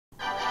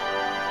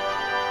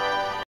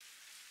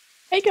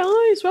Hey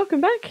guys, welcome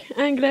back.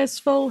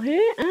 Anglaisefolle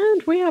here,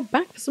 and we are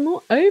back for some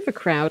more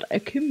Overcrowd, a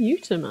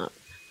Commute Em Up.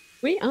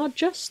 We are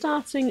just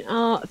starting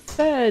our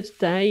third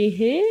day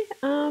here.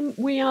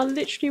 We are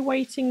literally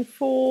waiting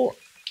for,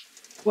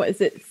 what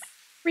is it,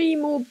 3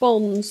 more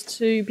bonds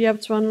to be able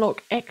to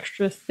unlock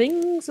extra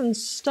things and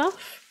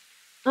stuff.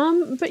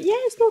 But yeah,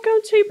 it's not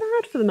going too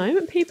bad for the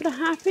moment. People are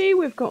happy,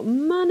 we've got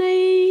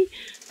money.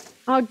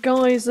 Our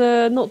guys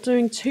are not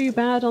doing too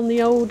bad on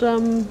the old,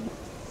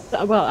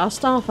 well, our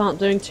staff aren't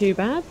doing too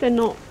bad. They're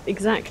not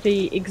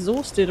exactly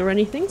exhausted or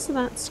anything, so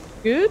that's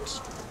good.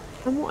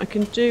 And what I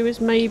can do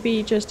is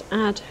maybe just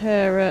add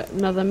her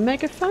another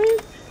megaphone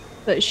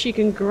so that she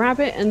can grab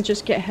it and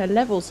just get her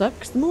levels up.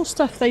 Because the more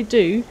stuff they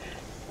do,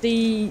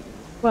 the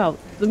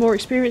more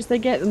experience they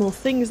get, the more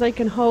things they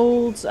can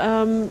hold.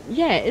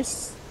 Yeah,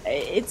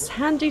 it's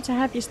handy to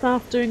have your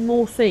staff doing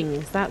more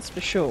things, that's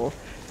for sure.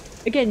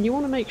 Again, you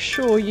want to make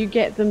sure you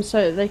get them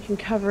so that they can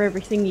cover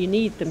everything you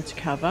need them to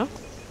cover.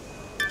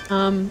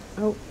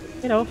 Oh,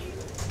 get off.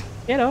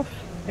 Get off.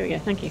 There we go,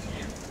 thank you.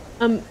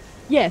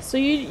 Yeah, so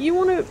you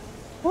want to...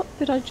 What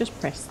did I just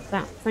press?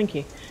 That, thank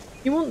you.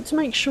 You want to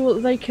make sure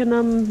that they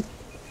can,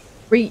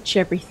 reach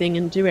everything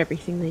and do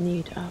everything they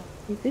need. Oh,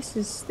 this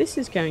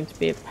is going to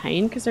be a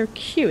pain, because they're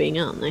queuing,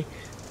 aren't they?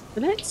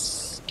 So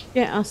let's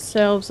get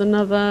ourselves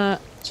another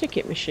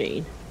ticket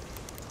machine.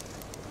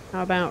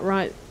 How about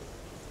right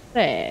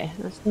there?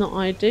 That's not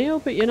ideal,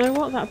 but you know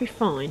what? That'll be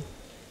fine.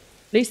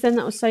 At least then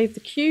that will save the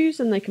queues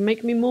and they can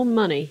make me more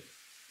money.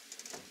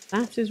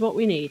 That is what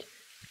we need.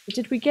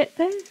 Did we get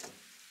there?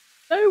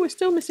 No, we're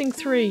still missing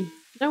 3.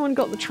 No one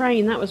got the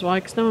train, that was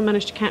why, because no one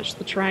managed to catch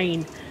the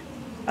train.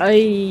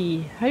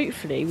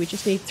 Hopefully we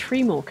just need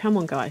 3 more. Come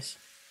on, guys.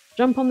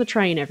 Jump on the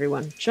train,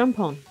 everyone. Jump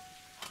on.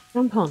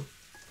 Jump on.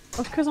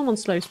 Oh, because I'm on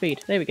slow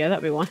speed. There we go,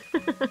 that'll be why.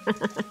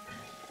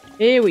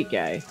 Here we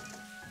go.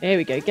 There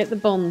we go. Get the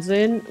bonds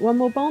in. 1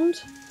 more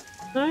bond?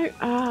 No?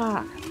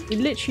 Ah, we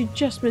literally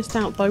just missed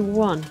out by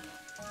 1.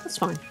 That's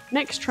fine.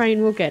 Next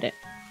train, we'll get it.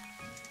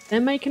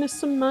 They're making us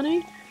some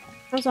money.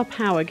 How's our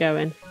power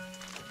going?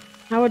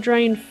 Power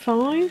drain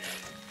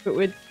 5, but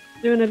we're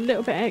doing a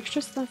little bit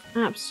extra, so that's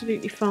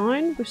absolutely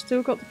fine. We've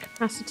still got the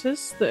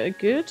capacitors that are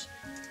good.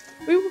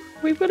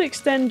 We've got to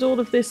extend all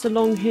of this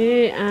along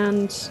here,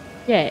 and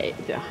yeah,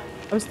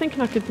 I was thinking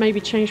I could maybe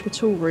change my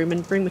tool room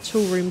and bring the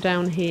tool room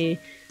down here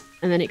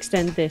and then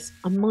extend this.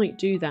 I might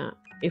do that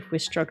if we're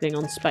struggling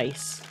on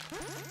space.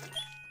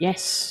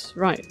 Yes,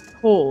 right,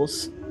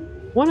 pause.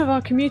 One of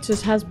our commuters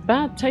has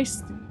bad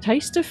taste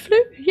of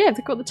flu? Yeah,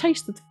 they've got the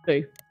taste of the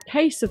flu.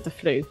 Case of the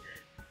flu.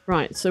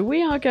 Right, so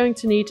we are going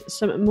to need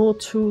some more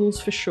tools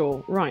for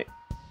sure. Right,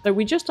 so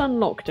we just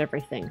unlocked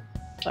everything.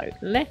 So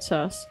let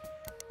us...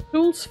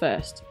 Tools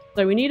first.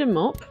 So we need a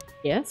mop,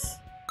 yes.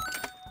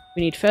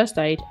 We need first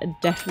aid,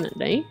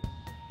 definitely.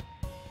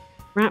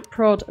 Rat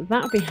prod,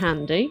 that'll be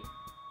handy.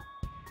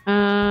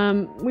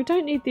 We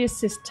don't need the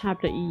assist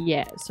tablet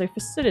yet, so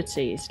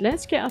facilities.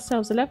 Let's get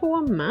ourselves a level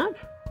 1 map.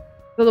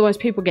 Otherwise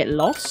people get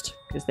lost,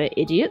 because they're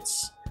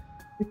idiots.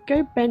 We could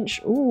go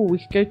bench. Ooh, we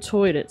could go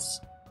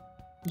toilets.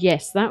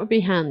 Yes, that would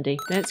be handy.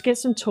 Let's get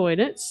some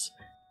toilets.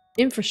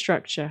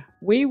 Infrastructure.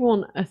 We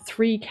want a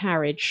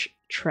 3-carriage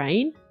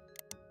train,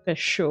 for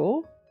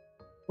sure.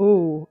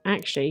 Ooh,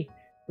 actually,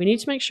 we need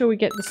to make sure we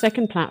get the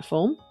 2nd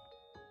platform.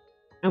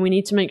 And we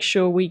need to make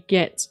sure we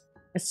get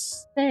a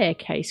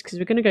staircase, because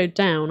we're going to go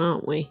down,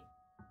 aren't we?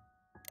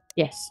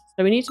 Yes,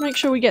 so we need to make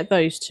sure we get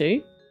those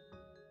 2.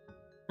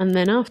 And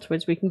then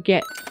afterwards we can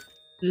get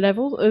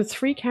level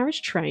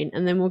 3-carriage train,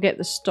 and then we'll get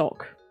the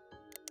stock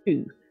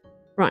 2.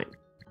 Right,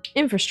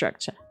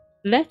 infrastructure.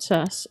 Let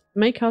us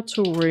make our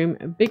tool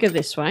room bigger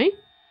this way.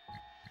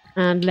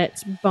 And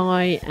let's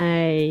buy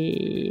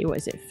a, what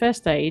is it,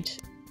 first aid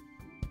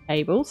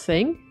table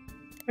thing.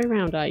 Where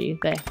around are you?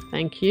 There,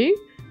 thank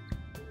you.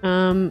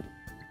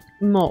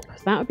 Mop,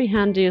 that would be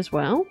handy as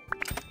well.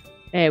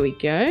 There we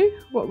go.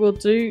 What we'll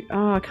do...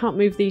 Oh, I can't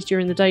move these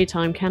during the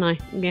daytime, can I?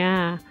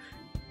 Yeah.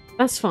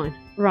 That's fine.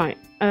 Right.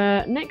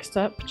 Next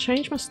up,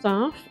 change my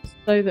staff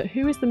so that...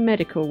 Who is the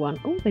medical one?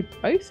 Oh, they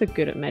both are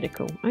good at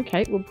medical.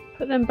 Okay, we'll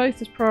put them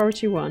both as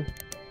priority 1.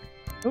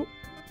 Oh,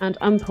 and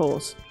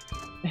unpause.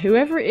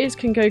 Whoever it is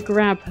can go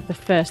grab the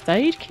first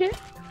aid kit.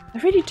 I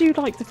really do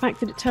like the fact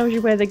that it tells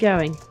you where they're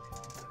going.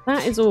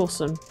 That is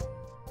awesome.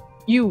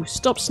 You,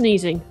 stop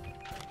sneezing.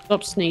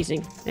 Stop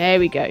sneezing. There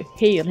we go.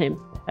 Heal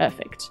him.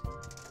 Perfect.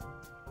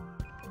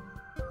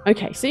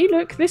 Okay, see,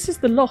 look, this is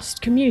the lost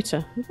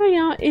commuter. They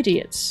are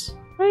idiots.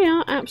 They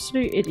are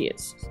absolute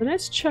idiots. So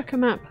let's chuck a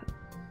map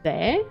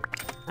there.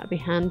 That'd be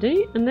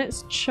handy. And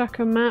let's chuck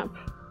a map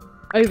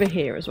over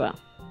here as well.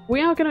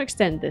 We are going to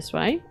extend this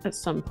way at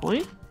some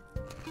point.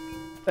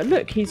 But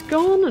look, he's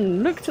gone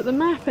and looked at the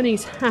map and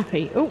he's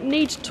happy. Oh,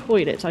 need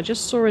toilet. I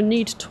just saw a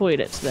need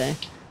toilet there.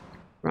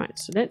 Right,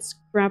 so let's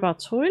grab our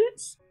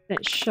toilets.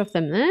 Let's shove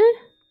them there. I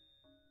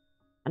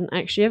hadn't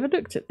actually ever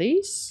looked at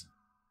these.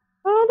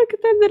 Oh, look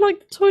at them. They're like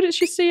the toilets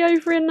you see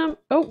over in...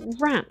 Oh,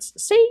 rats.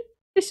 See?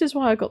 This is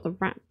why I got the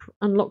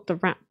unlocked the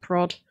rat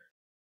prod.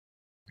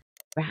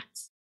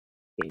 Rats.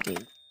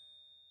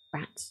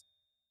 Rats.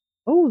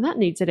 Oh, that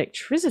needs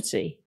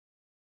electricity.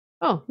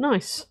 Oh,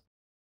 nice.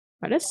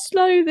 Right, let's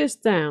slow this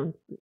down.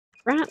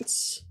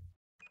 Rats.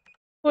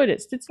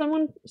 Toilets. Did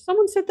someone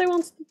said they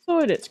wanted the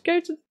toilets. Go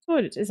to the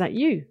toilets. Is that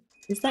you?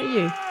 Is that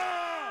you?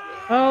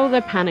 Oh,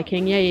 they're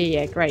panicking.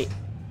 Yeah, great.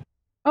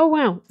 Oh,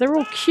 wow. They're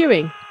all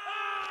queuing.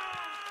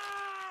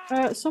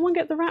 Someone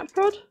get the rat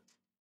prod?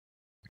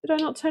 Did I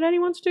not tell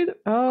anyone to do that?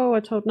 Oh, I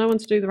told no one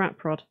to do the rat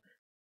prod.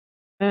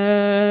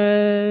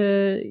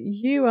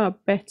 You are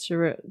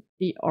better at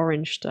the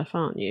orange stuff,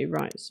 aren't you?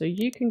 Right, so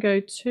you can go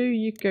 2,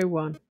 you go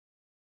 1.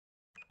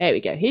 There we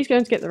go. He's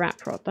going to get the rat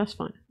prod. That's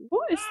fine.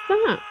 What is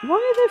that? Why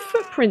are there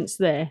footprints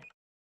there?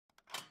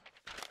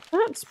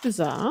 That's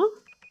bizarre.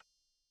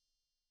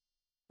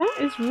 That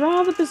is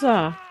rather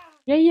bizarre.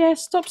 Yeah,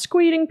 stop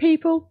squealing,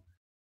 people.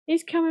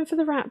 He's coming for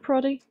the rat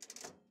proddy.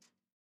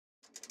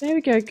 There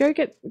we go.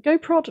 Go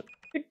prod.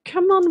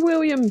 Come on,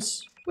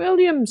 Williams.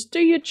 Williams, do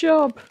your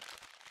job.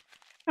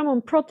 Come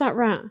on, prod that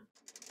rat.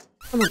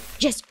 Come on.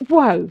 Yes.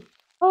 Whoa.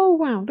 Oh,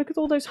 wow. Look at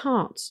all those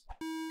hearts.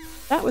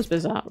 That was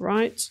bizarre,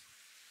 right?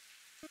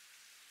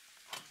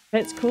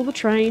 Let's call the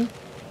train.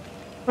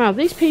 Wow,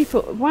 these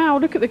people... Wow,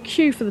 look at the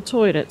queue for the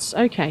toilets.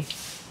 Okay.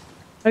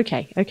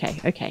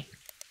 Okay.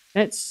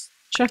 Let's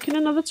chuck in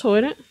another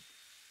toilet.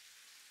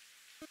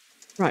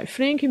 Right,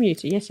 fleeing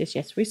commuter.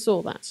 Yes. We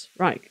saw that.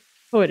 Right,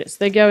 toilets.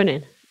 They're going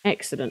in.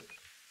 Excellent.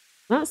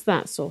 That's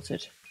that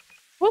sorted.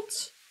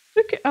 What?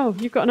 Look at... Oh,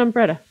 you've got an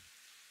umbrella.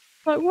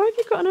 Like, why have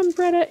you got an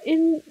umbrella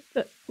in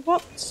the...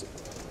 What?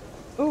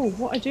 Oh,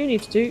 what I do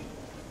need to do...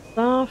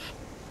 Staff.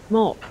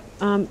 Mop.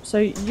 So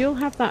you'll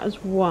have that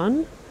as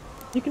 1.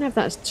 You can have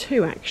that as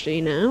 2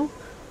 actually now.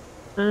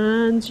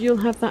 And you'll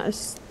have that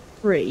as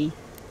 3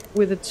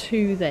 with a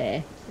 2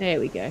 there. There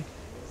we go.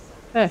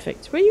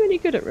 Perfect. Were you any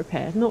good at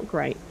repair? Not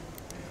great.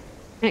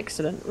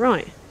 Excellent.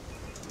 Right.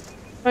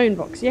 Phone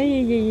box.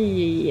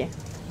 Yeah.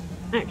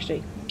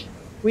 Actually,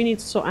 we need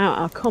to sort out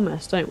our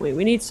commerce, don't we?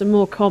 We need some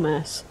more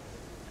commerce.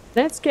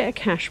 Let's get a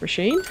cash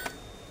machine.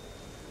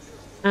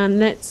 And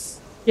let's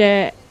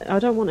get... I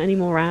don't want any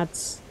more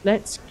ads.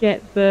 Let's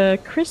get the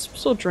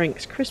crisps or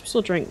drinks? Crisps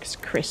or drinks?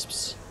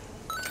 Crisps.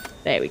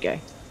 There we go.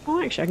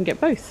 Oh, actually, I can get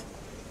both.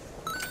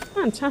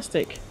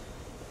 Fantastic.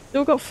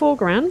 Still got 4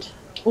 grand.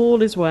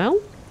 All is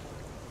well.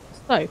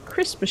 So,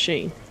 crisp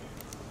machine.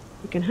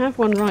 You can have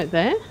one right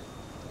there.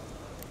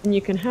 And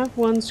you can have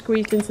one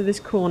squeezed into this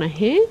corner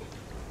here.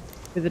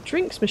 With a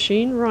drinks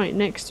machine right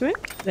next to it.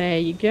 There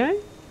you go.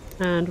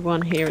 And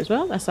one here as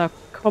well. That's our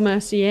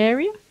commerce-y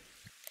area.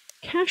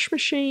 Cash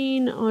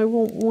machine, I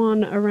want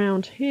one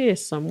around here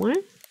somewhere.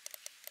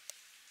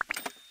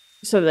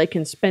 So they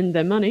can spend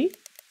their money.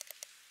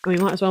 And we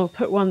might as well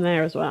put one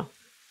there as well.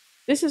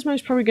 This is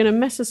most probably going to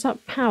mess us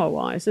up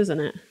power-wise, isn't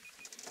it?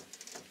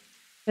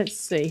 Let's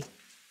see.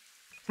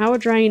 Power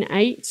drain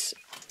 8.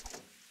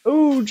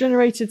 Ooh,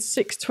 generated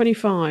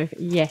 625.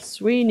 Yes,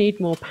 we need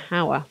more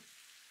power.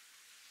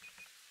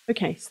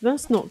 Okay, so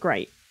that's not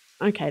great.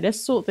 Okay, let's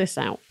sort this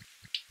out.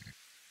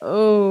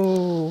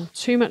 Oh,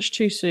 too much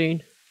too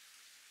soon.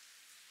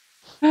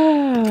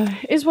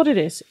 Is what it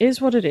is.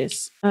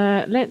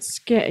 Let's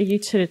get a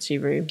utility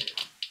room.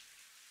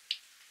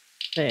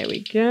 There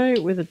we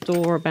go, with a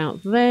door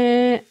about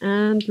there.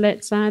 And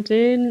let's add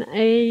in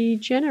a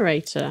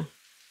generator.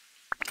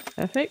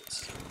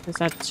 Perfect.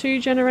 Let's add 2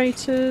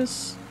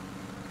 generators.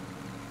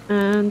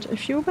 And a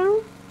fuel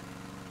barrel?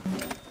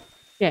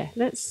 Yeah,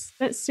 let's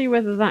see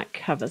whether that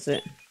covers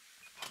it.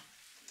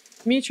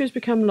 Meter has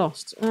become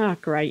lost. Ah,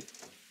 great.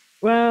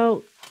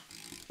 Well,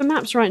 the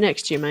map's right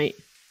next to you, mate.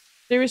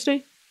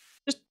 Seriously?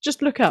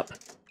 Just look up.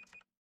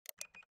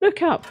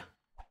 Look up.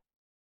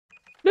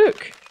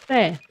 Look.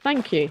 There.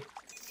 Thank you.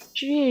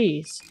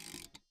 Jeez.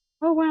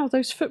 Oh, wow.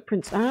 Those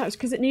footprints. Ah, it's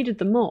because it needed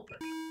the mop.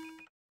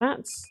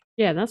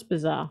 Yeah, that's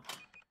bizarre.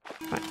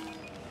 Right.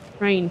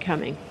 Rain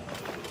coming.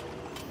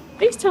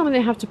 Please tell me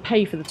they have to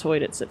pay for the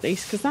toilets at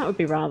least, because that would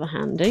be rather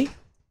handy.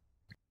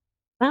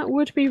 That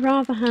would be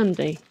rather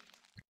handy.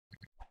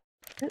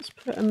 Let's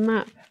put a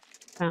map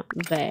out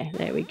there.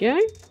 There we go.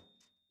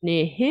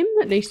 Near him.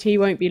 At least he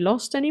won't be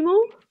lost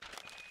anymore.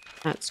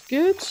 That's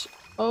good.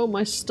 Oh,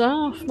 my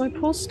staff. My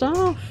poor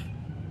staff.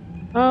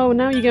 Oh,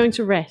 now you're going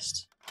to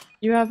rest.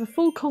 You have a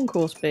full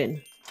concourse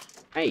bin.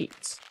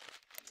 Great.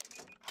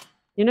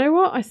 You know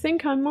what? I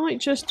think I might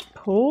just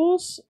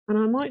pause and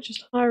I might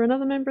just hire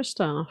another member of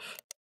staff.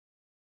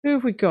 Who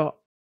have we got?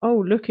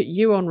 Oh, look at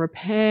you on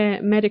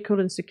repair, medical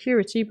and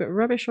security, but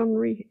rubbish on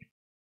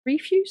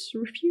refuse?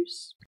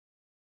 Refuse?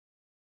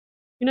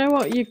 You know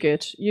what? You're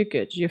good. You're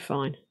good. You're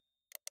fine.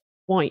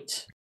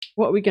 White.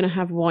 What are we going to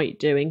have White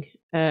doing?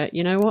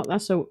 You know what?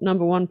 That's a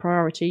 #1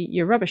 priority.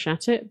 You're rubbish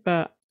at it,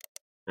 but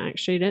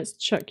actually, let's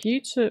chuck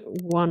you to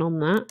 1 on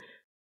that.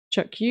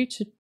 Chuck you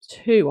to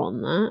 2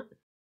 on that.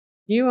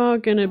 You are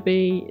going to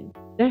be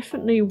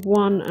definitely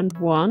 1 and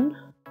 1.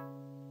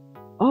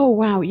 Oh,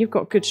 wow. You've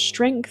got good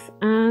strength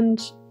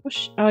and...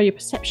 Oh, your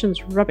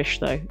perception's rubbish,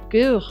 though.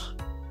 Ugh.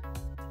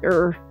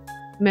 Grr.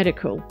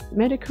 Medical.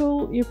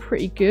 Medical, you're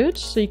pretty good,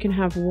 so you can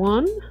have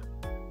 1.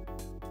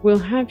 We'll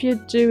have you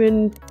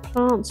doing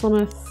plants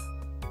on a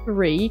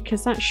 3,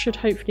 because that should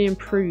hopefully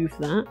improve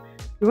that.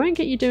 We won't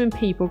get you doing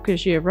people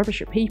because you're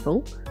rubbish at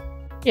people.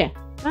 Yeah,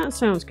 that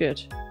sounds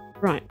good.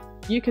 Right,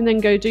 you can then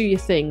go do your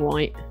thing,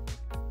 White.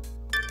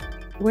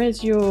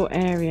 Where's your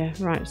area?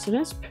 Right, so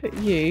let's put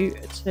you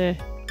to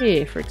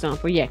here, for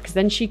example. Yeah, because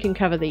then she can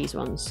cover these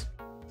ones.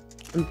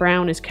 And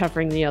Brown is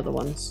covering the other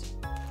ones.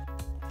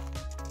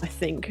 I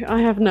think. I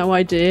have no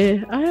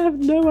idea. I have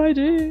no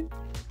idea.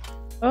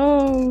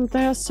 Oh,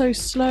 they are so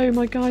slow.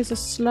 My guys are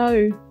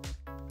slow.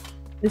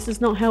 This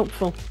is not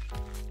helpful.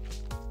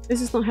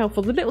 This is not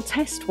helpful. The little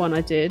test one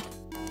I did,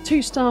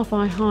 2 staff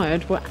I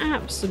hired were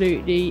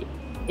absolutely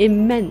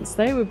immense.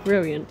 They were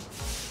brilliant.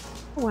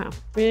 Oh, wow.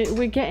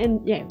 We're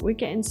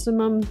getting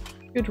some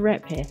good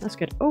rep here. That's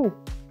good. Oh,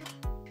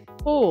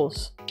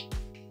 pause.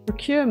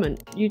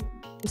 Procurement.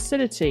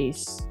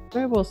 Facilities.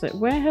 Where was it?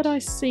 Where had I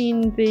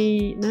seen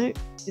the... No,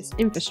 it's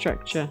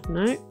infrastructure.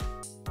 No.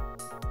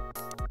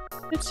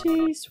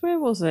 Facilities. Where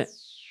was it?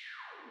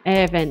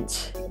 Air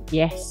vent.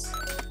 Yes.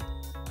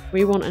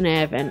 We want an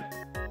air vent.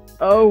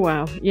 Oh,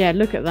 wow. Yeah,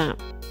 look at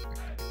that.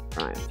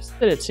 Right.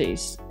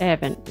 Facilities. Air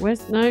vent.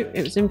 Where's... No,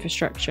 it was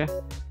infrastructure.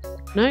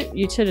 No,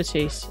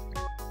 utilities.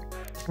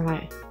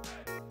 Right.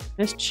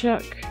 Let's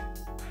chuck...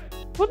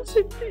 What does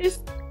it...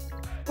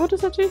 What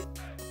does that do?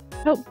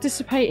 Help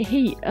dissipate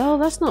heat. Oh,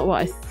 that's not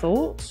what I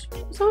thought.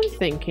 What was I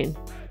thinking?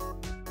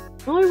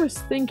 I was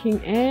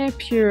thinking air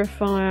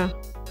purifier.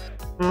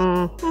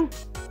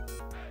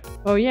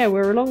 Oh yeah,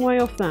 we're a long way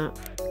off that.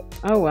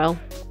 Oh well.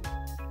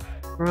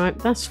 Right,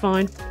 that's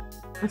fine.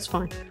 That's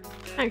fine.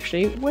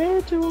 Actually,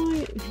 where do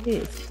I...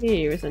 It's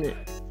here, isn't it?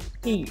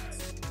 Heat.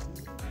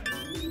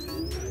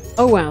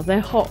 Oh wow, they're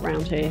hot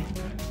round here.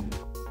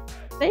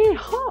 They're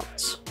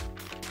hot!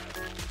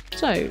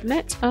 So,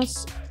 let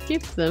us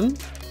give them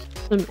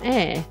some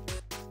air.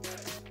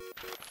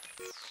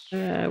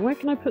 Where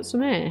can I put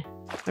some air?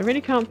 I really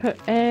can't put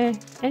air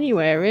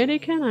anywhere, really,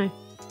 can I?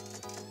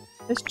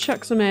 Let's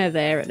chuck some air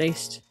there at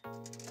least.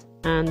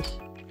 And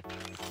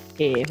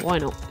here, why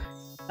not?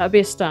 That'll be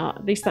a start.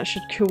 At least that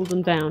should cool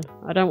them down.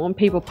 I don't want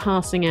people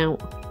passing out.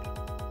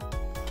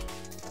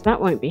 That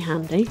won't be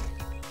handy.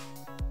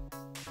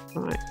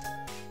 Right.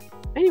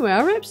 Anyway,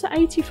 our rep's at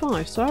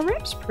 85, so our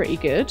rep's pretty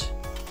good.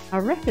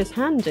 Our rep is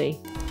handy.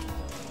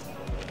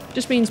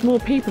 Just means more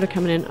people are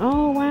coming in.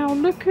 Oh wow,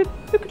 look at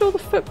all the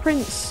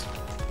footprints.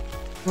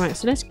 Right,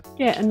 so let's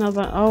get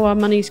another... Oh, our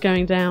money's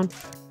going down.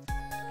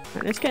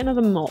 Right, let's get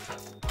another mop.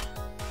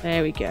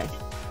 There we go.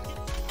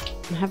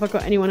 And have I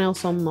got anyone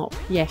else on mop?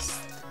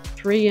 Yes.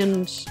 3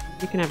 and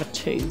you can have a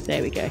 2.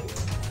 There we go.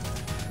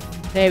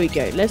 There we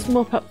go. Let's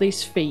mop up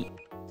these feet.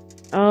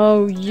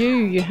 Oh,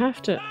 you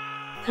have to...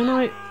 Can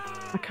I...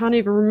 I can't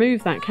even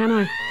remove that, can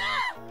I?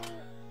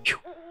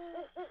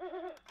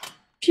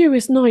 Phew,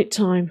 it's night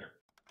time.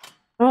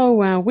 Oh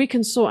wow, we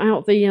can sort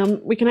out the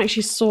we can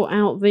actually sort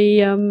out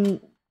the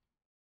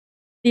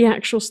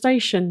actual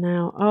station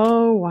now.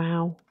 Oh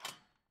wow.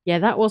 Yeah,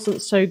 that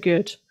wasn't so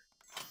good.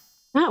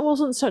 That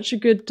wasn't such a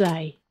good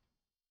day.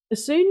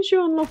 As soon as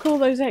you unlock all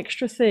those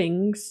extra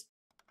things,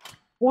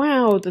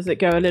 wow, does it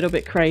go a little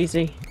bit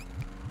crazy.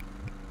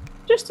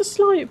 Just a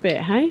slight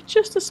bit, hey?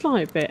 Just a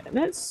slight bit.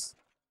 Let's...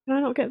 Can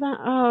I not get that?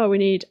 Oh, we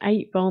need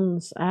 8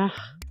 bonds.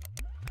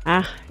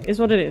 Is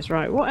what it is.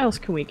 Right, what else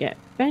can we get?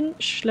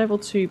 Bench, level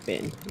 2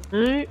 bin.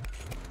 No.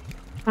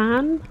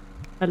 Fan,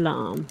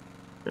 alarm.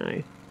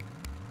 No.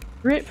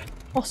 Drip,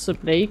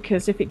 possibly,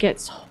 because if it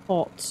gets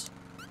hot,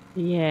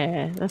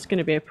 yeah, that's going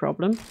to be a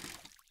problem.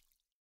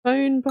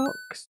 Phone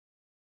box.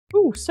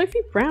 Oh,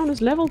 Sophie Brown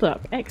has leveled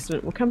up.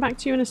 Excellent. We'll come back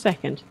to you in a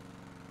second.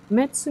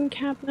 Medicine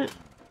cabinet.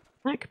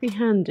 That could be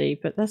handy,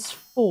 but that's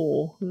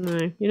 4.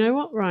 No. You know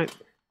what? Right.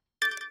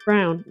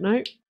 Brown.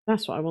 No,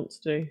 that's what I want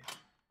to do.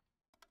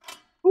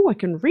 Oh, I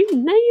can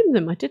rename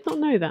them. I did not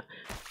know that.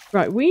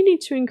 Right, we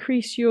need to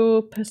increase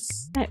your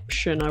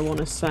perception, I want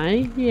to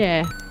say.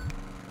 Yeah.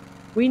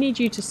 We need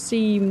you to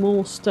see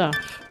more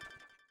stuff.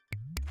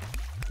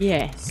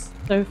 Yes.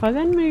 So if I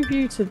then move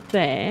you to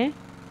there,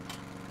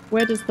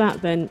 where does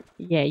that then...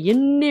 Yeah, you're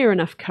near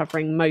enough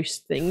covering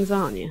most things,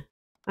 aren't you?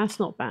 That's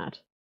not bad.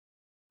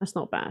 That's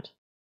not bad.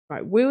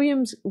 Right,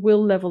 Williams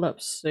will level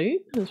up soon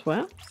as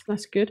well. So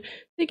that's good.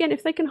 Again,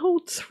 if they can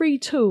hold 3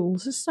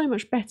 tools, it's so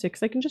much better because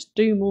they can just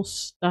do more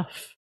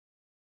stuff.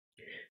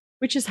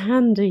 Which is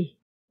handy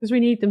because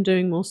we need them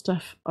doing more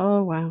stuff.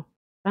 Oh, wow.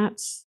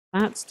 That's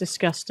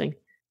disgusting.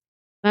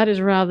 That is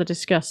rather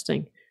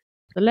disgusting.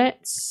 So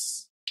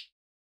let's...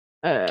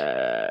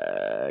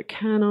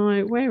 can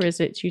I... Where is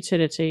it?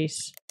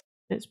 Utilities.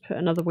 Let's put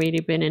another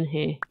wheelie bin in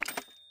here.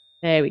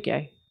 There we go.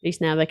 At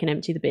least now they can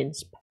empty the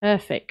bins.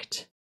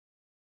 Perfect.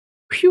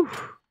 Phew.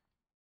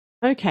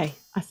 Okay,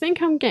 I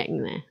think I'm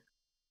getting there.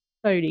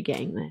 Slowly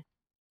getting there.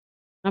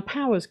 Our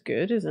power's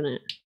good, isn't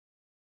it?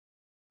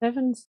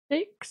 7,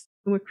 6,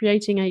 and we're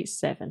creating 8,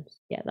 7.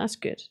 Yeah, that's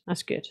good.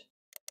 That's good.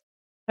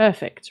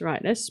 Perfect.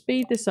 Right, let's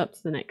speed this up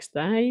to the next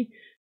day.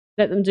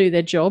 Let them do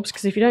their jobs,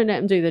 because if you don't let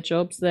them do their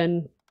jobs,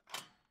 then...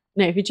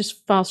 No, if you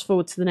just fast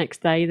forward to the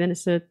next day, then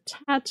it's a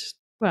tad...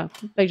 Well,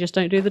 they just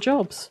don't do the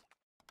jobs.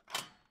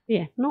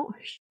 Yeah, not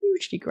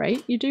hugely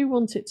great. You do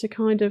want it to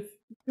kind of,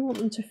 you want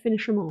them to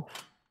finish them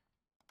off.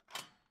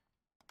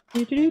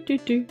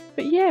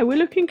 But yeah, we're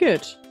looking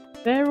good.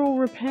 They're all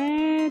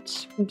repaired.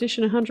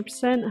 Condition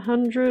 100%,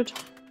 100.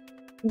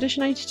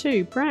 Condition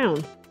 82,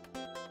 brown.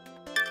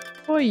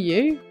 Boy,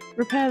 you,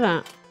 repair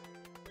that.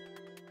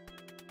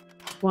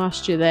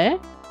 Whilst you're there,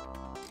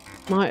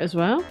 might as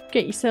well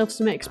get yourself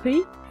some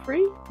XP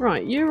free.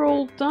 Right, you're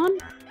all done.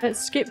 Let's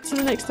skip to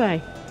the next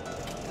day.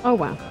 Oh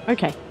wow,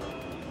 okay.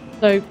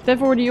 So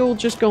they've already all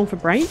just gone for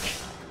break.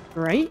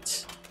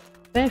 Great.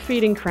 They're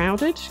feeling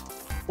crowded.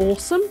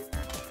 Awesome.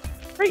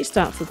 Great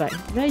start to the day.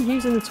 They're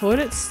using the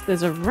toilets.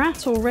 There's a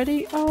rat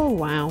already. Oh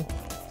wow.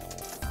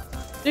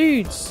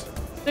 Dudes,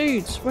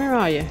 where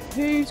are you?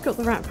 Who's got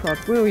the rat prod?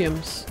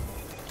 Williams.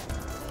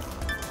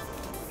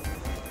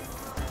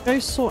 Go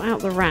sort out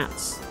the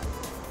rats.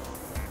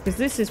 Because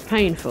this is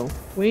painful.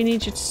 We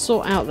need you to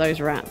sort out those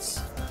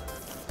rats.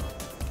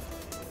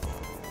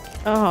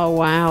 Oh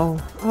wow.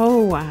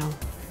 Oh wow.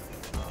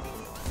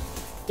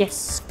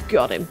 Yes,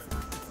 got him.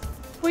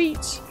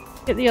 Sweet.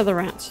 Get the other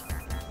rat.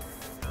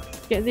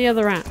 Get the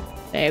other rat.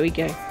 There we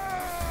go.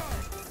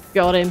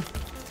 Got him.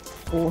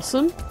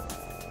 Awesome.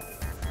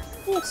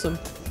 Awesome.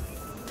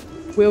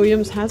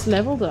 Williams has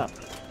leveled up.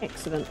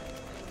 Excellent.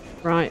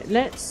 Right,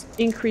 let's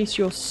increase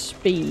your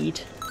speed.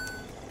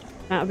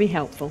 That would be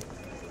helpful.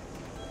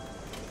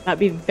 That'd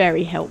be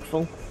very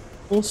helpful.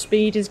 More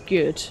speed is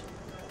good.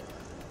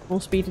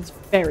 More speed is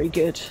very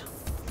good.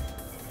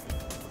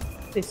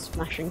 This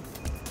smashing.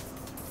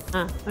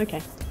 Ah,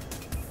 okay.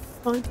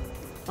 Fine.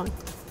 Fine.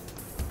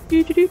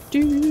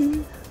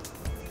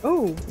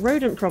 Oh,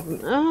 rodent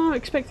problem. Oh,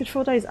 expected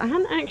 4 days. I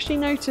hadn't actually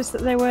noticed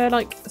that there were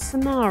like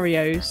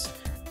scenarios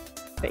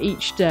for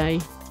each day.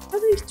 How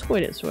do these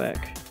toilets work?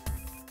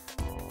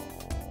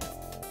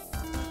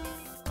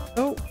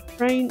 Oh,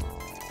 train.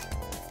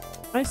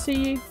 I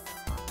see you.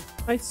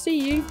 I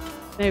see you.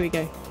 There we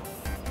go.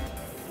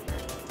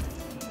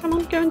 Come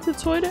on, go into the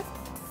toilet.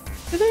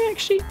 Do they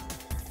actually...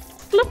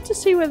 I'd love to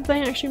see whether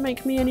they actually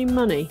make me any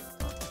money.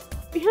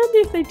 It'd be handy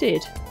if they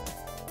did.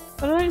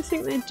 But I don't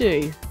think they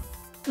do.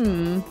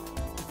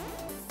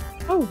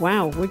 Oh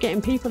wow, we're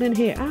getting people in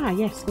here. Ah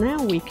yes,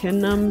 now we can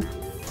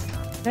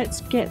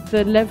let's get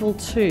the level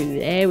 2.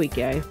 There we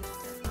go.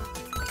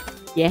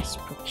 Yes,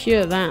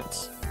 procure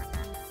that.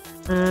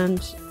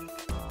 And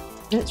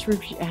let's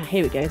review. Ah,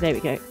 here we go, there we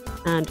go.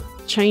 And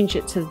change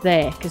it to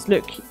there. Because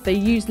look, they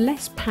use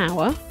less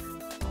power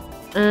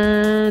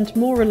and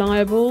more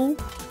reliable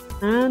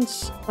and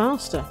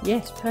faster.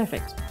 Yes,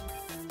 perfect.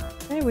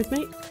 Bear with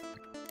me.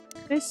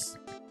 This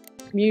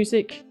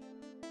music.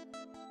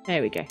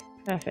 There we go.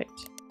 Perfect.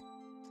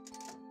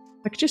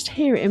 I could just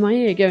hear it in my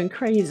ear going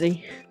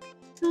crazy.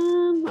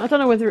 I don't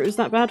know whether it was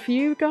that bad for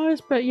you guys,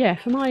 but yeah,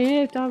 for my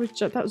ear,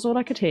 that was all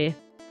I could hear.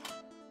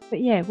 But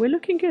yeah, we're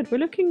looking good. We're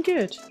looking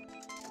good.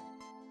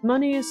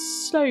 Money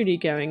is slowly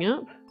going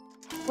up.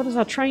 What does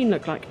our train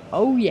look like?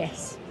 Oh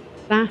yes,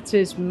 that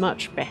is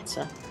much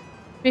better.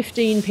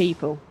 15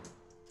 people.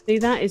 See,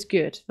 that is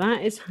good.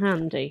 That is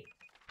handy.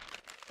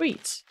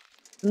 Sweet.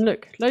 And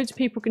look, loads of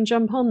people can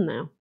jump on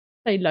now.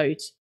 Say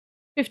loads.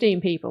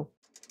 15 people.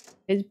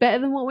 It's better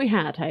than what we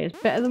had, hey?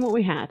 It's better than what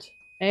we had.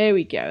 There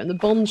we go. And the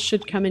bonds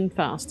should come in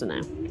faster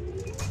now.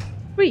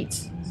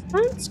 Sweet.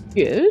 That's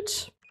good.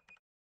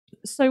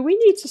 So we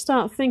need to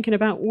start thinking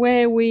about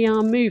where we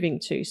are moving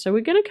to. So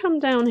we're going to come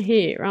down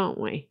here, aren't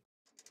we?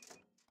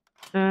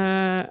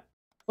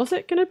 Was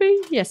it going to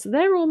be? Yes,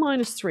 they're all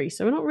 -3,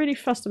 so we're not really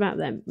fussed about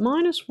them.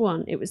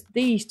 -1, it was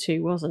these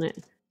two, wasn't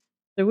it?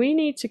 So we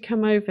need to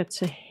come over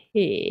to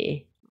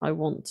here, I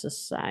want to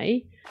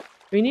say.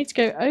 We need to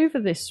go over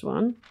this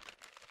one.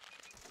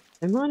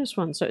 So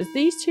 -1. So it's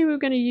these two we're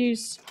going to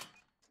use.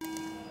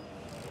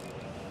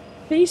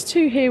 These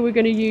two here we're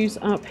going to use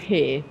up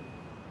here.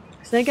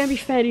 So they're going to be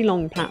fairly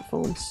long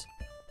platforms.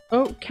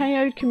 Oh,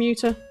 KO'd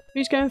commuter.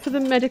 Who's going for the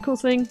medical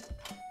thing?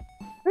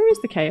 Where is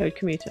the KO'd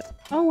commuter?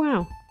 Oh,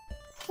 wow.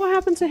 What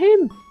happened to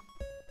him?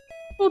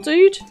 Oh,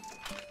 dude.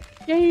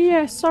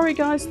 Yeah. Sorry,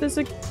 guys. There's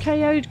a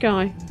KO'd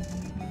guy.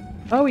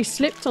 Oh, he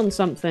slipped on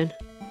something.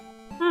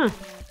 Huh.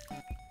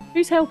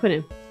 Who's helping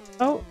him?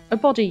 Oh, a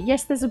body.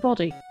 Yes, there's a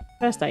body.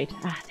 First aid.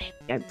 Ah, there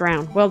we go.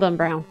 Brown. Well done,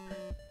 Brown.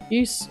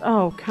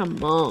 Oh,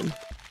 come on.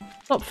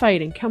 Stop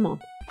fading. Come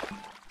on.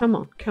 Come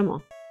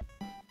on.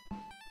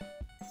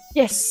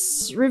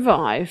 Yes,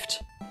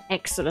 revived.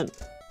 Excellent.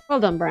 Well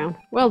done, Brown.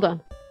 Well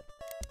done.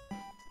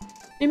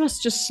 He must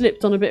have just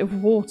slipped on a bit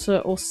of water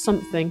or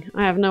something.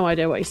 I have no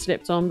idea what he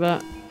slipped on,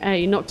 but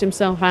hey, he knocked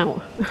himself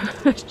out.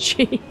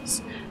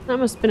 Jeez. That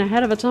must have been a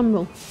hell of a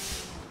tumble.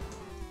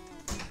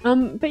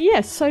 But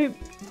yeah, so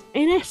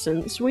in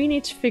essence, we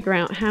need to figure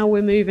out how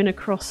we're moving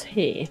across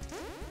here.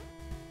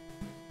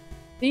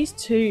 These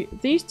two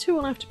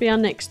will have to be our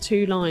next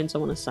 2 lines, I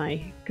want to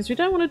say. Because we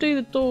don't want to do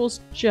the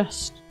doors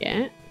just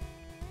yet.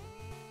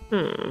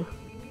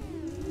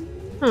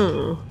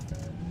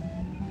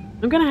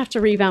 I'm going to have to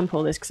revamp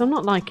all this because I'm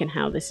not liking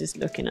how this is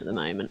looking at the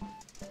moment.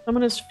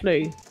 Someone has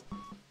flew.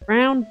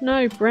 Brown?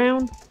 No,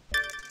 brown.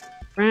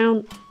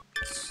 Brown.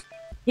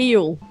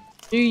 Heal.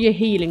 Do your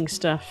healing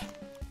stuff.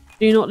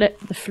 Do not let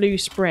the flu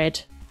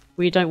spread.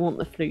 We don't want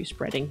the flu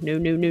spreading. No,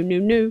 no, no, no,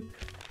 no.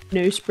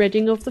 No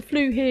spreading of the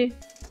flu here.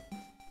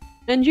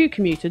 And you,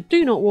 commuter,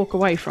 do not walk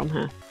away from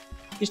her.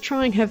 She's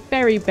trying her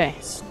very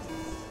best.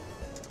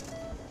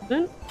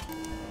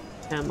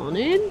 Come on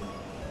in.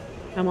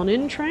 Come on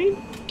in, train.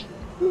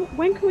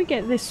 When can we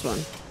get this one?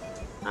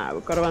 Ah,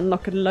 we've got to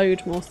unlock a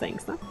load more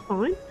things. That's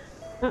fine.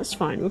 That's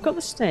fine. We've got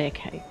the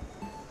staircase.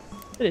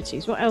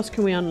 Abilities. What else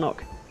can we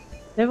unlock?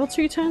 Level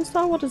 2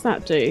 turnstile? What does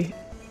that do?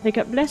 Take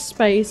up less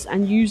space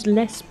and use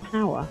less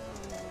power.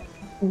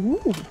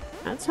 Ooh,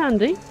 that's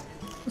handy.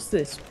 What's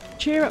this?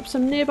 Cheer up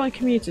some nearby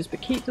commuters,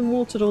 but keep them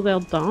watered or they'll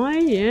die.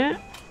 Yeah.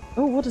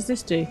 Oh, what does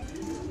this do?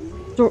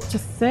 Store up to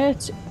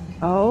 30.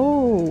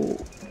 Oh.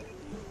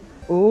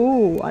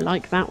 Oh, I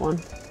like that one.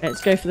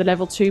 Let's go for the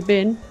level 2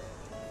 bin.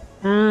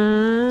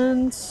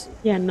 And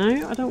yeah,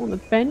 no, I don't want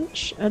the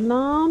bench.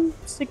 Alarm,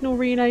 signal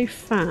relay,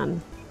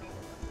 fan.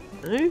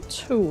 No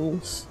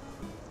tools.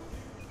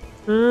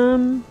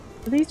 Are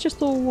these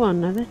just all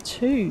one? No, they're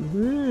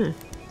two.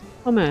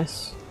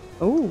 Commerce.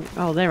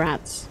 Oh, they're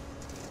ads.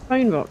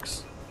 Phone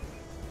box.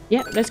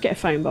 Yeah, let's get a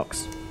phone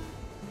box.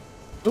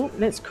 Oh,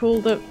 let's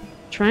call the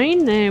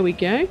train. There we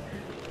go.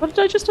 What did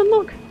I just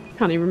unlock?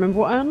 Can't even remember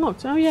what I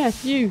unlocked. Oh yeah,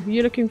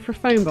 you're looking for a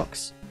phone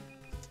box.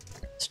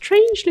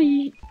 Strange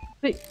that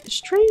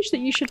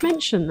you should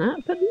mention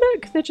that, but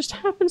look, there just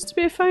happens to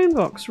be a phone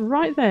box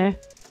right there.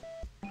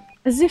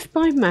 As if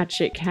by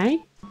magic,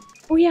 hey?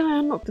 Oh yeah, I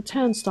unlocked the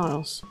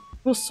turnstiles.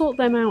 We'll sort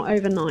them out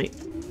overnight.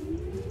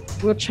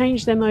 We'll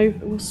change them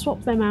over, we'll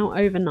swap them out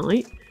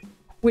overnight,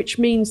 which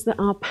means that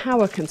our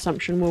power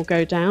consumption will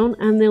go down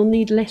and they'll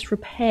need less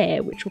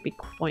repair, which will be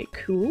quite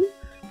cool.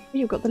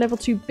 We've got the level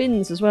 2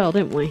 bins as well,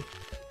 don't we?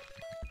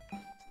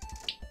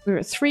 We're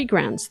at 3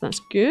 grand, so that's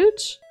good.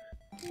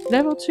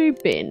 Level 2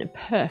 bin,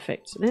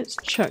 perfect. Let's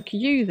chuck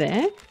you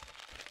there.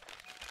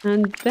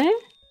 And there.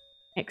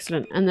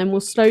 Excellent. And then we'll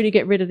slowly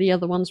get rid of the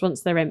other ones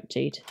once they're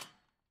emptied.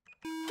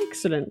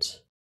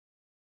 Excellent.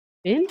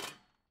 Bin.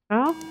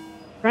 Car.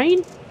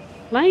 Train.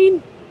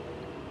 Plane.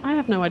 I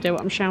have no idea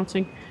what I'm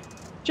shouting.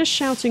 Just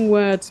shouting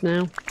words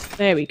now.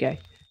 There we go.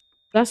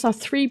 That's our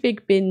 3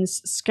 big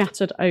bins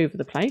scattered over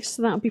the place.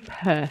 So that'll be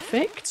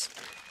perfect.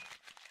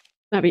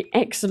 That'd be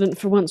excellent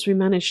for once we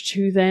manage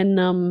to then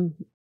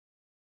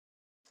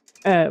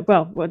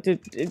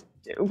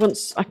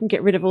once I can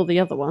get rid of all the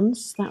other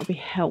ones, that'll be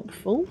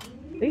helpful.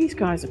 These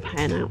guys are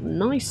paying out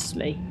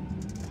nicely.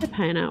 They're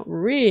paying out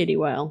really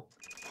well.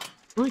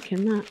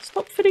 Liking that.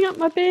 Stop filling up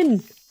my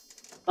bin.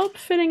 Stop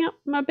filling up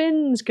my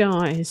bins,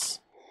 guys.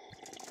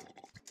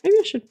 Maybe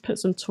I should put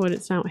some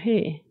toilets out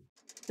here.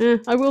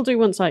 I will do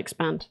once I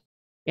expand.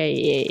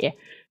 Yeah.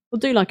 We'll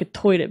do like a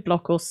toilet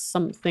block or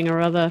something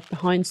or other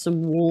behind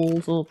some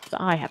walls, or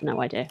I have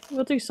no idea.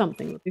 We'll do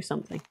something.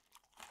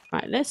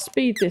 Right, let's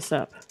speed this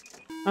up.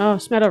 Oh,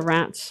 smell a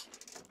rat.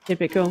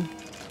 Typical.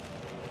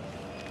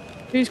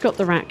 Who's got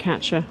the rat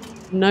catcher?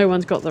 No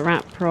one's got the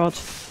rat prod.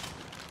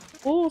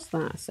 Pause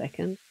that a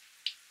second.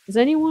 Does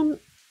anyone...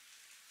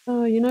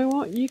 Oh, you know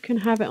what? You can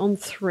have it on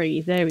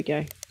 3. There we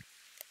go.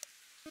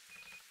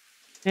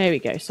 There we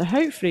go. So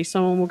hopefully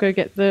someone will go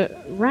get the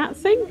rat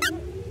thing.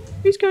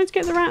 Who's going to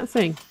get the rat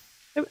thing?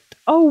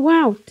 Oh,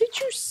 wow. Did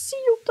you see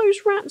all those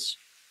rats?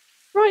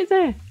 Right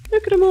there.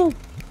 Look at them all.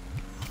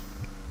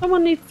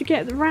 Someone needs to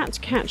get the rat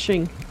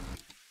catching.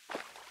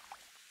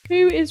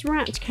 Who is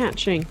rat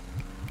catching?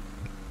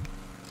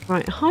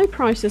 Right, high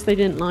prices they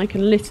didn't like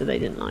and litter they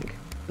didn't like.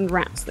 And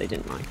rats they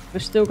didn't like.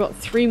 We've still got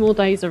 3 more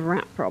days of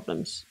rat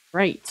problems.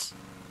 Great.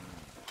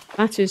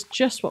 That is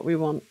just what we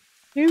want.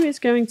 Who is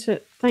going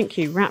to... Thank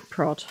you, rat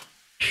prod.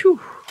 Phew.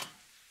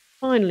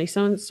 Finally,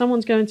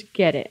 someone's going to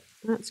get it.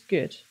 That's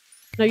good.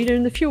 No, you're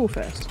doing the fuel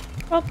first.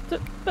 Well,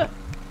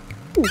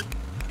 ooh,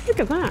 look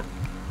at that.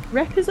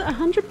 Rep is at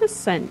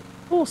 100%.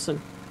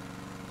 Awesome.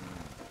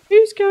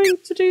 Who's going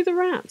to do the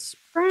rats?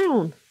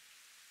 Brown.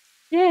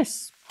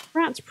 Yes.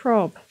 Rats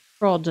prod.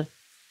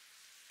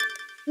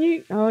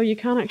 You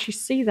can't actually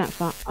see that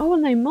far. Oh,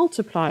 and they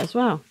multiply as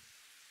well.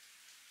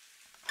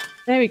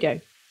 There we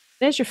go.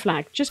 There's your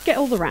flag. Just get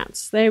all the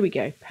rats. There we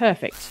go.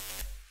 Perfect.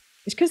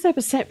 It's because their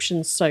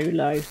perception's so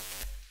low.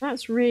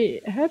 That's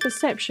really... Her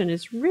perception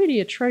is really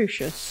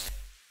atrocious.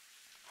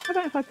 How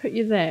about if I put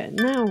you there?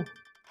 Now...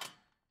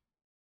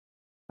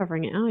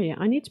 Covering it. Oh, yeah.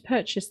 I need to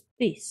purchase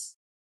this.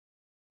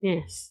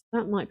 Yes,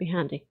 that might be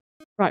handy.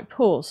 Right,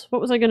 pause. What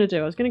was I going to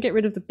do? I was going to get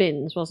rid of the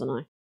bins, wasn't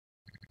I?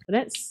 So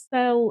let's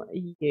sell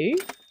you.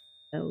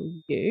 Sell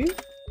you.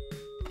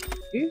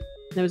 You.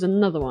 There was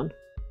another one.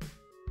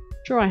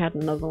 Sure, I had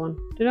another one.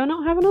 Did I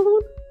not have another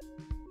one?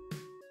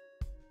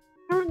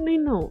 Apparently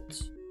not.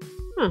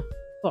 Huh.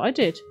 Thought I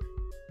did.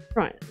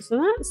 Right, so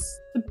that's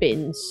the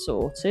bin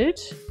sorted.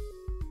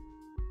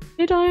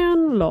 Did I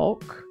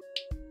unlock?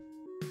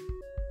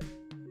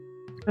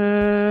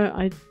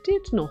 I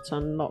did not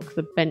unlock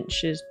the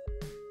benches.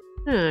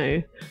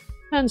 No.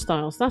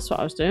 Turnstiles, that's what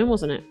I was doing,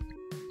 wasn't it?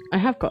 I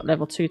have got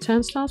level 2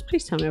 turnstiles.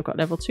 Please tell me I've got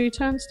level 2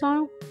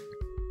 turnstile.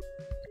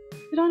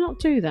 Did I not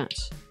do that?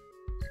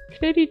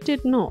 clearly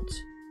did not.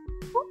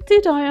 What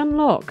did I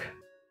unlock?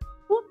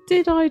 What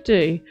did I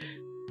do?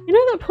 You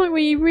know that point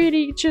where you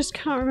really just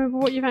can't remember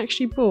what you've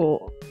actually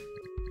bought?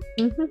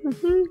 Oh,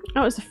 it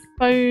was the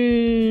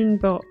phone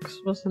box,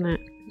 wasn't it?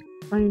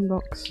 Phone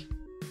box.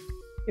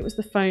 It was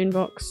the phone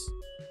box.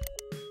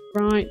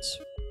 Right.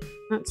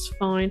 That's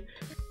fine.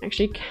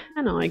 Actually,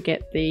 can I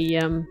get the,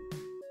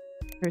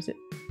 where is it?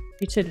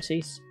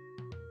 Utilities.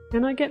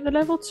 Can I get the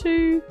level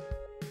 2?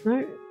 No,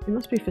 it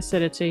must be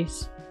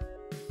facilities.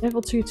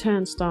 Level 2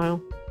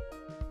 turnstile.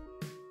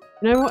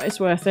 You know what? It's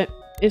worth it.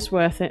 It's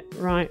worth it.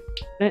 Right.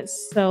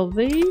 Let's sell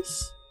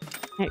these.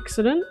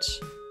 Excellent.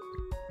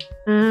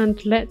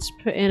 And let's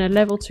put in a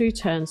level 2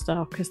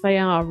 turnstile because they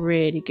are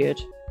really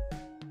good.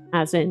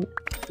 As in,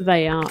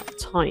 they are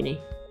tiny.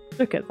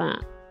 Look at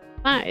that.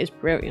 That is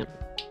brilliant.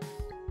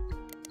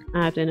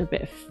 Add in a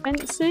bit of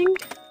fencing.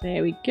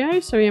 There we go.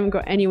 So we haven't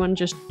got anyone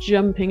just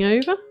jumping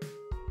over.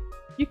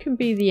 You can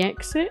be the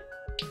exit.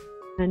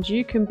 And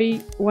you can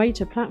be way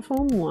to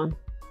platform 1.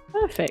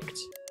 Perfect.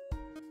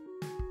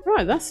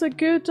 Right, that's a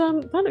good,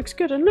 that looks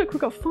good. And look, we've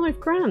got 5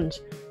 grand.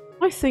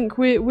 I think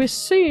we're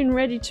soon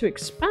ready to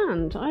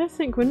expand. I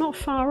think we're not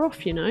far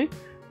off, you know.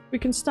 We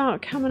can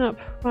start coming up,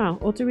 wow,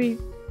 or do we,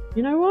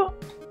 you know what?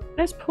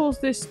 Let's pause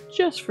this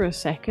just for a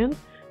second.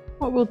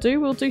 What we'll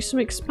do some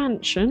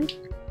expansion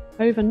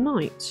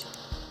overnight.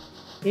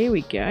 Here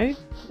we go.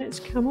 Let's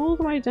come all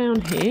the way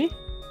down here.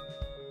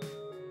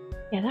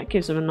 Yeah, that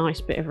gives them a nice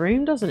bit of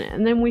room, doesn't it?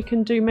 And then we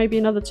can do maybe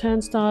another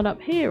turnstile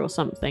up here or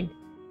something.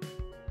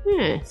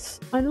 Yes,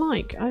 I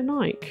like.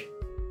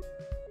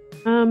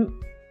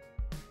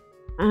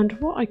 And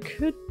what I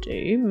could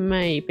do,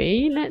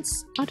 maybe,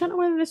 I don't know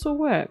whether this will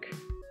work.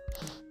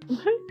 I'm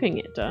hoping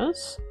it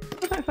does.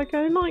 What about if I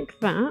go like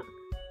that,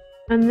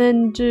 and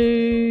then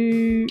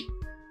do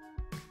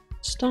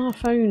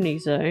staff only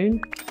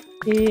zone,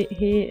 here,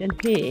 here, and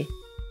here.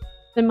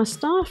 Then my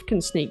staff can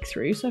sneak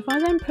through, so if I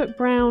then put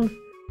brown,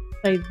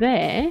 say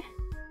there,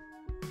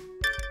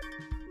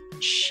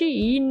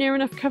 she near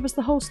enough covers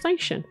the whole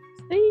station.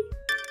 See?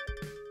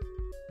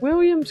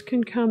 Williams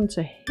can come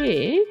to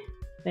here.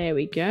 There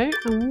we go.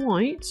 And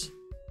white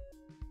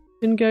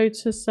can go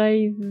to,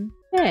 say,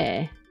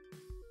 there.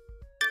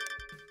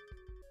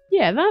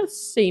 Yeah, that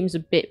seems a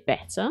bit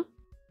better.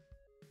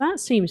 That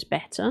seems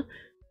better.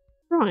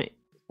 Right.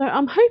 So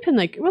I'm hoping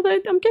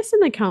I'm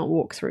guessing they can't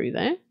walk through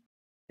there.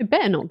 They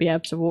better not be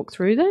able to walk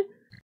through there.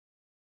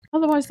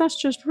 Otherwise,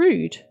 that's just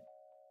rude.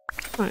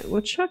 Right,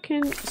 we'll chuck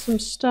in some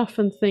stuff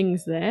and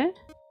things there.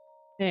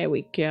 There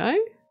we go.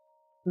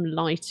 Some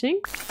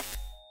lighting.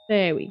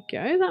 There we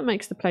go. That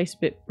makes the place a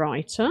bit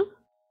brighter.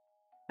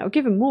 That'll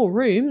give them more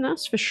room,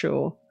 that's for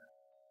sure.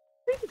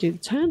 Maybe do the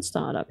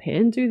turnstile up here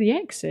and do the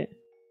exit.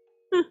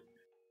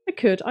 I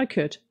could. I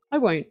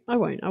won't. I'm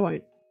liking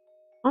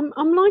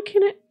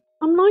it.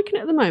 I'm liking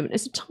it at the moment.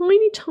 It's a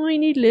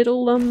tiny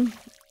little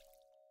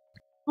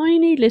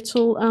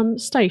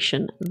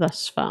station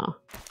thus far.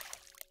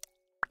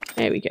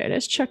 There we go.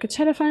 Let's chuck a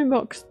telephone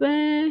box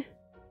there.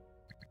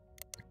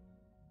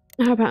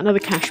 How about another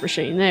cash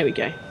machine? There we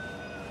go.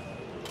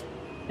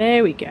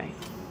 There we go.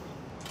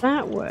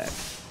 That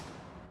works.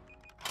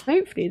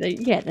 Hopefully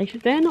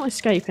they're not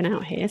escaping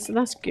out here, so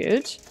that's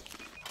good.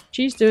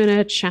 She's doing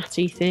her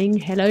chatty thing.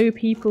 Hello,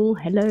 people.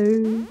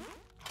 Hello.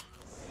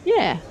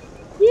 Yeah.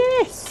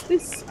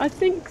 Yes. I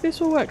think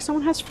this will work.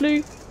 Someone has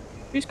flu.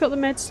 Who's got the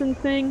medicine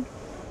thing?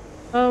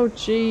 Oh,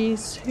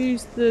 jeez.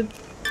 Who's the...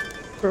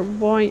 For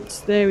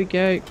white. There we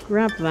go.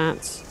 Grab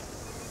that.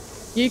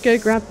 You go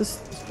grab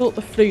sort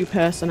the flu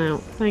person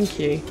out. Thank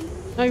you.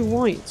 No,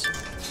 white.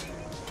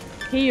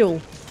 Heal.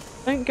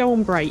 Don't go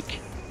on break.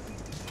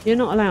 You're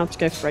not allowed to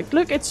go for break.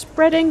 Look, it's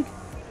spreading.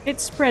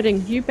 It's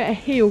spreading. You better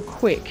heal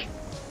quick.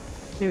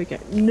 Here we go.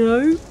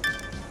 No.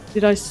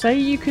 Did I say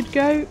you could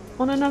go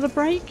on another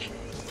break?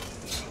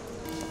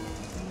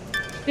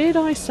 Did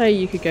I say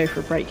you could go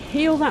for a break?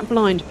 Heal that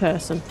blind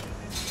person.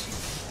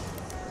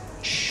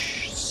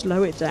 Shh.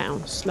 Slow it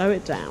down. Slow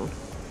it down.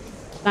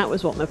 That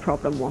was what my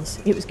problem was.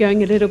 It was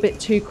going a little bit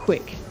too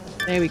quick.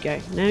 There we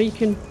go. Now you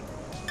can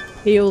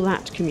heal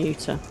that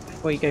commuter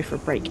before you go for a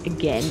break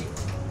again.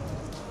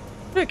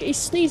 Look, he's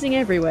sneezing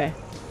everywhere.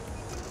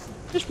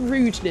 Just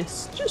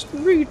rudeness. Just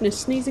rudeness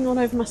sneezing all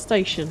over my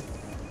station.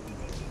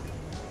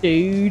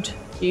 Dude,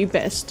 you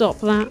better stop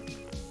that.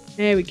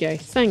 There we go.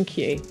 Thank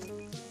you.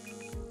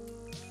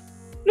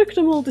 Look at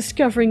them all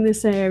discovering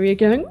this area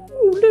going,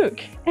 ooh,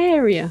 look,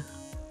 area.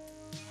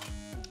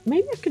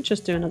 Maybe I could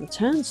just do another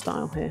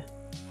turnstile here.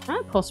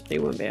 That possibly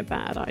wouldn't be a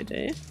bad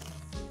idea.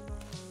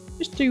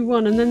 Just do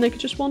one and then they could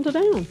just wander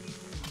down.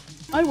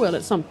 I will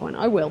at some point.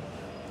 I will.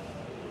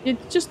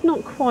 It's just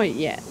not quite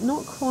yet.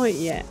 Not quite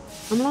yet.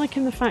 I'm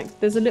liking the fact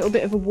there's a little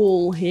bit of a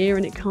wall here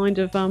and it kind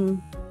of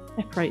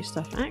separates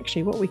stuff.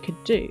 Actually, what we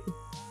could do...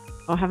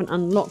 I haven't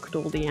unlocked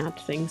all the ad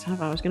things,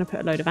 have I? I was going to put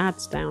a load of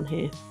ads down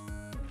here.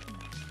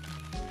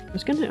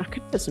 I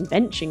could put some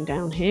benching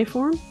down here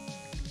for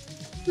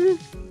them.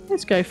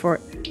 Let's go for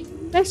it.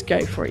 Let's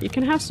go for it. You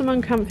can have some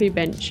uncomfy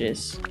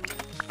benches.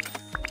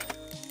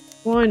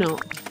 Why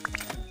not?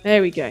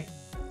 There we go.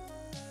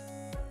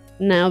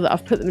 now that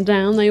I've put them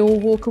down, they all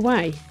walk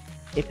away.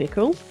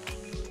 Typical.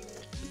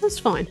 That's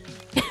fine.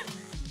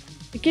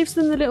 It gives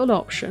them the little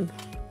option.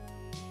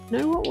 You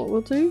know what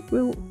we'll do?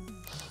 We'll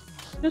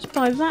just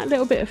buy that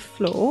little bit of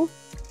floor.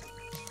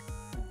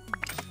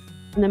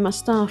 And then my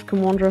staff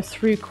can wander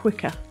through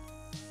quicker.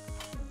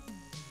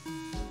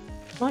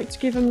 I like to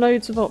give them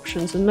loads of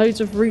options and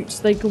loads of routes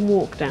they can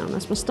walk down.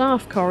 That's my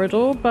staff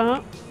corridor,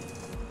 but...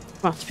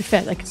 well, to be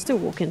fair, they can still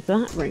walk into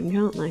that room,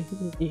 can't they?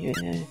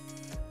 Yeah.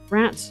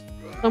 Rats.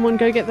 Someone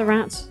go get the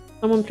rats.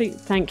 Someone please...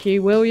 thank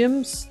you,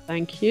 Williams.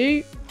 Thank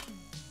you.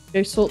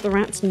 Go sort the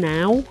rats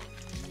now.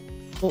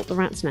 Sort the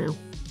rats now.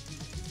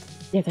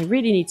 Yeah, they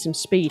really need some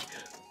speed.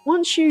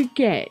 Once you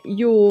get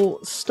your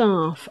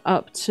staff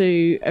up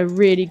to a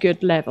really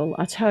good level,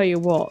 I tell you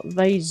what,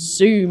 they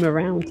zoom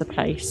around the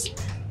place.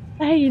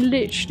 They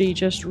literally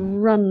just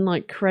run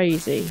like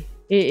crazy.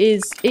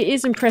 It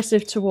is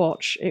impressive to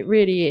watch. It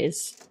really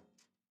is.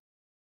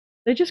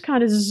 They just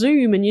kind of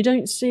zoom and you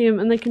don't see them,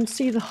 and they can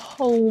see the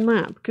whole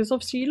map. Because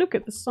obviously you look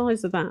at the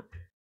size of that.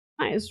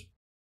 That is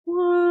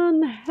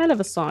one hell of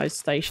a size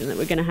station that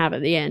we're going to have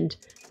at the end.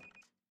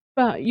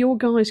 But your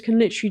guys can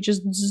literally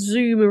just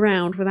zoom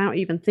around without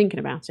even thinking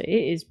about it.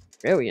 It is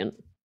brilliant.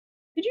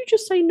 Did you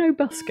just say no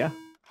busker?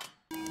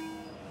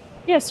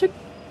 Yeah, so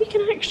we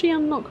can actually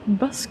unlock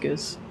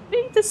buskers.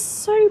 There's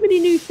so many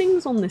new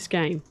things on this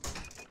game.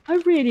 I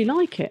really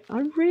like it.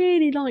 I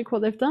really like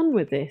what they've done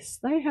with this.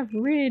 They have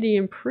really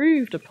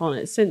improved upon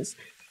it since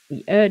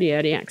the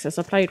early access.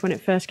 I played when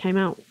it first came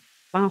out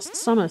last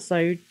summer,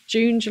 so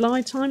June,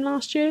 July time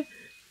last year.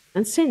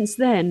 And since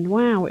then,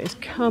 wow, it has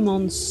come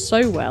on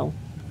so well.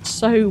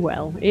 So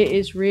well. It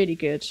is really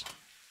good.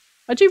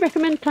 I do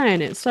recommend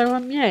playing it. So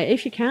yeah,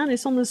 if you can,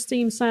 it's on the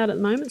Steam sale at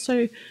the moment.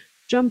 So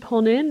jump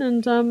on in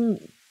and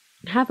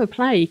have a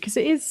play, because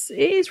it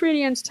is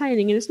really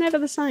entertaining and it's never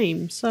the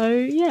same. So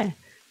yeah,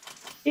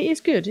 it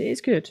is good. It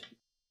is good.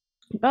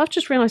 But I've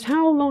just realised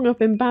how long I've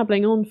been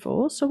babbling on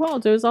for. So what I'll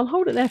do is I'll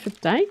hold it there for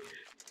today.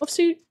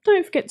 Obviously,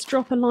 don't forget to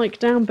drop a like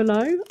down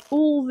below.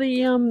 All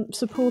the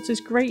support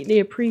is greatly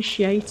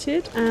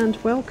appreciated and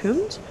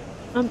welcomed.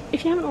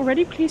 If you haven't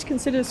already, please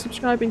consider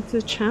subscribing to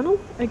the channel.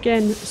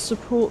 Again,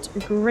 support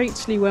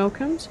greatly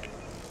welcomed.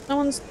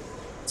 Someone's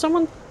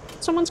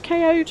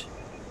KO'd.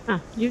 Ah,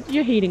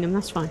 you're healing them,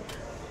 that's fine.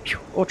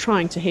 Or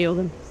trying to heal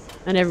them.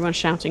 And everyone's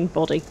shouting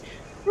body.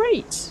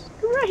 Great,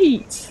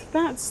 great.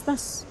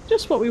 That's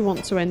just what we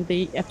want to end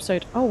the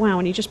episode. Oh wow,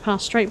 and he just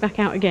passed straight back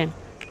out again.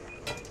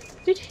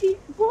 Did he?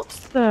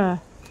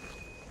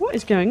 What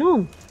is going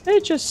on? They're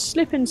just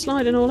slipping,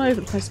 sliding all over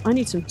the place. I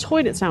need some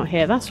toilets out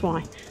here, that's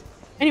why.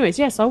 Anyways,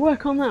 yes, I'll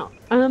work on that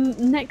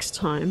next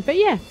time. But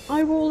yeah,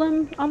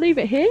 I'll leave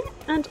it here,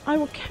 and I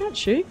will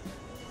catch you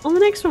on the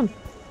next one.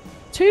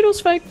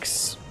 Toodles,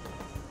 folks!